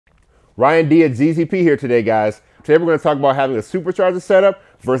Ryan D at ZZP here today, guys. Today we're going to talk about having a supercharger setup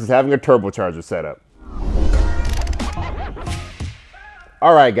versus having a turbocharger setup.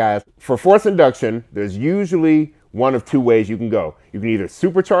 All right, guys, for forced induction, there's usually one of two ways you can go. You can either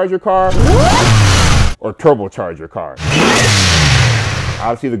supercharge your car or turbocharge your car.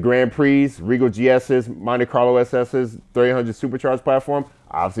 Obviously, the Grand Prix, Regal GS's, Monte Carlo SS's, 300 supercharged platform,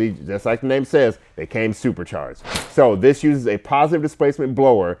 obviously, just like the name says, they came supercharged. So this uses a positive displacement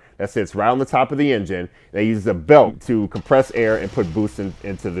blower that sits right on the top of the engine. That uses a belt to compress air and put boost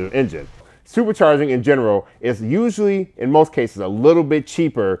into the engine. Supercharging in general is usually, in most cases, a little bit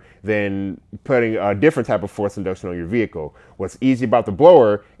cheaper than putting a different type of forced induction on your vehicle. What's easy about the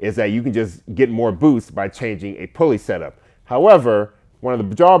blower is that you can just get more boost by changing a pulley setup. However, one of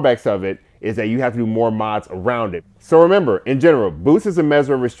the drawbacks of it is that you have to do more mods around it. So remember, in general, boost is a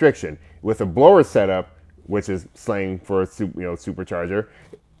measure of restriction. With a blower setup, which is slang for a supercharger,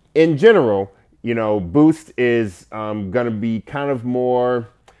 in general, boost is going to be kind of more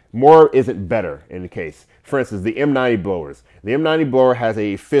isn't better in the case. For instance, the M90 blowers. The M90 blower has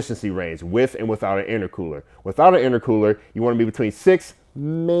a efficiency range with and without an intercooler. Without an intercooler, you want to be between 6,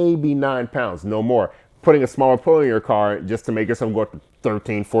 maybe 9 pounds, no more. Putting a smaller pulley in your car just to make yourself go up to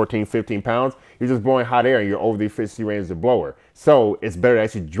 13, 14, 15 pounds, you're just blowing hot air and you're over the efficiency range of the blower. So it's better to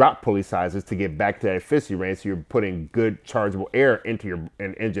actually drop pulley sizes to get back to that efficiency range so you're putting good chargeable air into your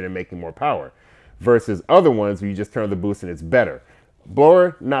engine and making more power. Versus other ones where you just turn the boost and it's better.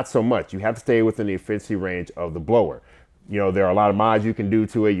 Blower, not so much. You have to stay within the efficiency range of the blower. There are a lot of mods you can do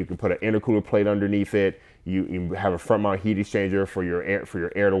to it. You can put an intercooler plate underneath it. You have a front mount heat exchanger for your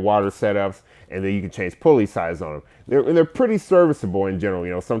air to water setups, and then you can change pulley size on them. They're pretty serviceable in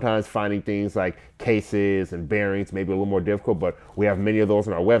general. Sometimes finding things like cases and bearings may be a little more difficult, but we have many of those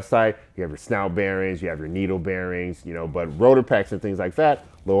on our website. You have your snout bearings, you have your needle bearings, but rotor packs and things like that,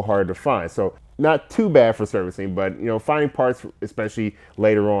 a little harder to find. So not too bad for servicing, but finding parts, especially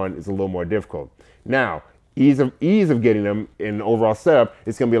later on, is a little more difficult. Now, ease of getting them in the overall setup,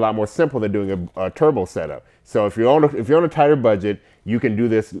 it's going to be a lot more simple than doing a turbo setup. So if you're on a tighter budget, you can do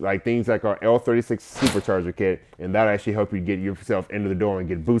this like things like our L36 supercharger kit, and that'll actually help you get yourself into the door and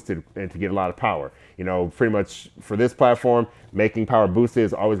get boosted and to get a lot of power. Pretty much for this platform, making power boosted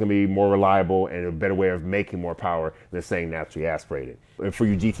is always going to be more reliable and a better way of making more power than saying naturally aspirated. And for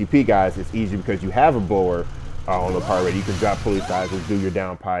you GTP guys, it's easy because you have a blower on the car already. You can drop pulley sizes, do your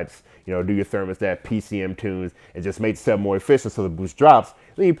downpipes, do your thermostat, PCM tunes, and just make the setup more efficient so the boost drops.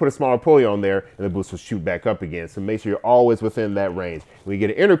 Then you put a smaller pulley on there and the boost will shoot back up again. So make sure you're always within that range. When you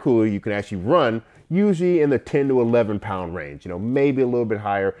get an intercooler, you can actually run usually in the 10 to 11 pound range, maybe a little bit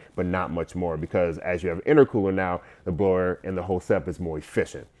higher, but not much more, because as you have an intercooler now, the blower and the whole setup is more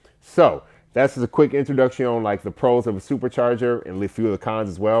efficient. So that's just a quick introduction on like the pros of a supercharger and a few of the cons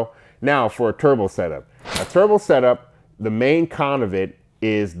as well. Now for a turbo setup. A turbo setup, the main con of it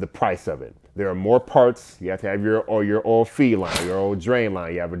is the price of it. There are more parts. You have to have your oil feed line, your oil drain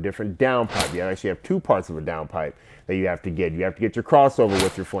line. You have a different downpipe. You actually have two parts of a downpipe that you have to get. You have to get your crossover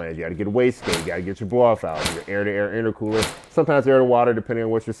with your flange. You got to get a wastegate. You got to get your blow-off valve, your air-to-air intercooler, sometimes air-to-water, depending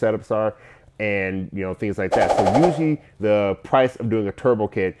on what your setups are, and things like that. So usually the price of doing a turbo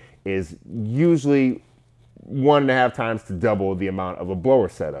kit is usually 1.5 times to double the amount of a blower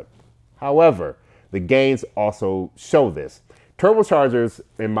setup. However, the gains also show this. Turbochargers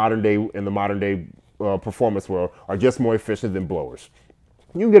in the modern day performance world are just more efficient than blowers.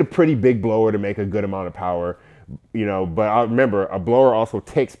 You can get a pretty big blower to make a good amount of power, but remember, a blower also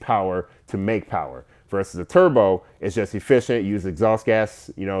takes power to make power. Versus a turbo, it's just efficient, use exhaust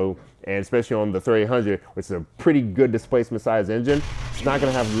gas, and especially on the 3800, which is a pretty good displacement size engine, it's not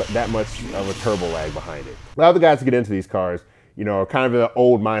going to have that much of a turbo lag behind it. A lot of the guys who get into these cars, kind of the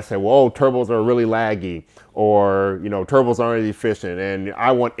old mindset, well, turbos are really laggy, or, turbos aren't efficient, and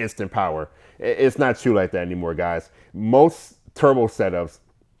I want instant power. It's not true like that anymore, guys. Most turbo setups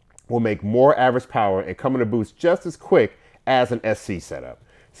will make more average power and come in a boost just as quick as an SC setup.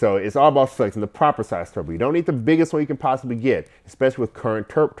 So it's all about selecting the proper size turbo. You don't need the biggest one you can possibly get, especially with current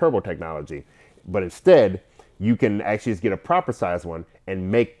turbo technology. But instead, you can actually just get a proper size one and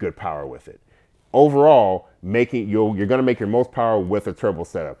make good power with it. Overall, you're going to make your most power with a turbo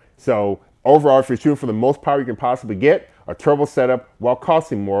setup. So overall, if you're shooting for the most power you can possibly get, a turbo setup, while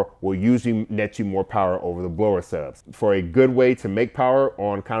costing more, will usually net you more power over the blower setups. For a good way to make power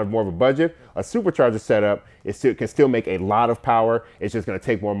on kind of more of a budget, a supercharger setup can still make a lot of power. It's just going to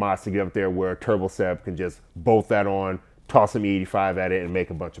take more mods to get up there, where a turbo setup can just bolt that on, toss some E85 at it, and make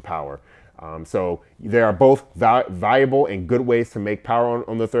a bunch of power. So there are both valuable and good ways to make power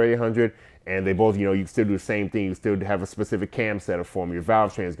on the 3800, And they both, you know, you can still do the same thing. You still have a specific cam setup for them. Your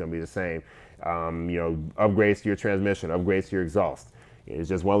valve train is going to be the same. You know, upgrades to your transmission, upgrades to your exhaust. It's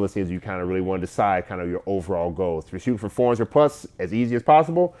just one of those things you kind of really want to decide kind of your overall goals. If you're shooting for 400 plus, as easy as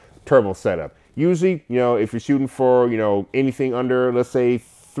possible, turbo setup. Usually, you know, if you're shooting for, you know, anything under, let's say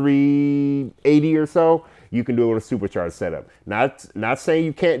 380 or so, you can do it with a supercharged setup. Not saying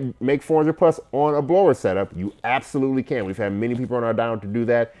you can't make 400 plus on a blower setup. You absolutely can. We've had many people on our down to do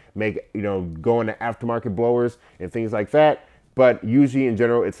that, make, you know, go into aftermarket blowers and things like that. But usually in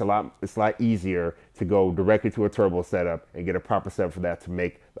general, it's a lot easier to go directly to a turbo setup and get a proper setup for that to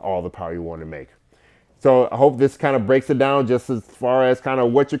make all the power you want to make. So I hope this kind of breaks it down just as far as kind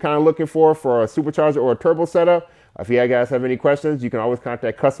of what you're kind of looking for a supercharger or a turbo setup. If you guys have any questions, you can always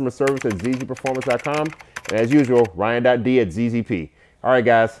contact customer service at ZZPerformance.com. And as usual, Ryan.D at ZZP. All right,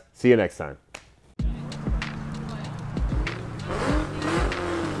 guys, see you next time.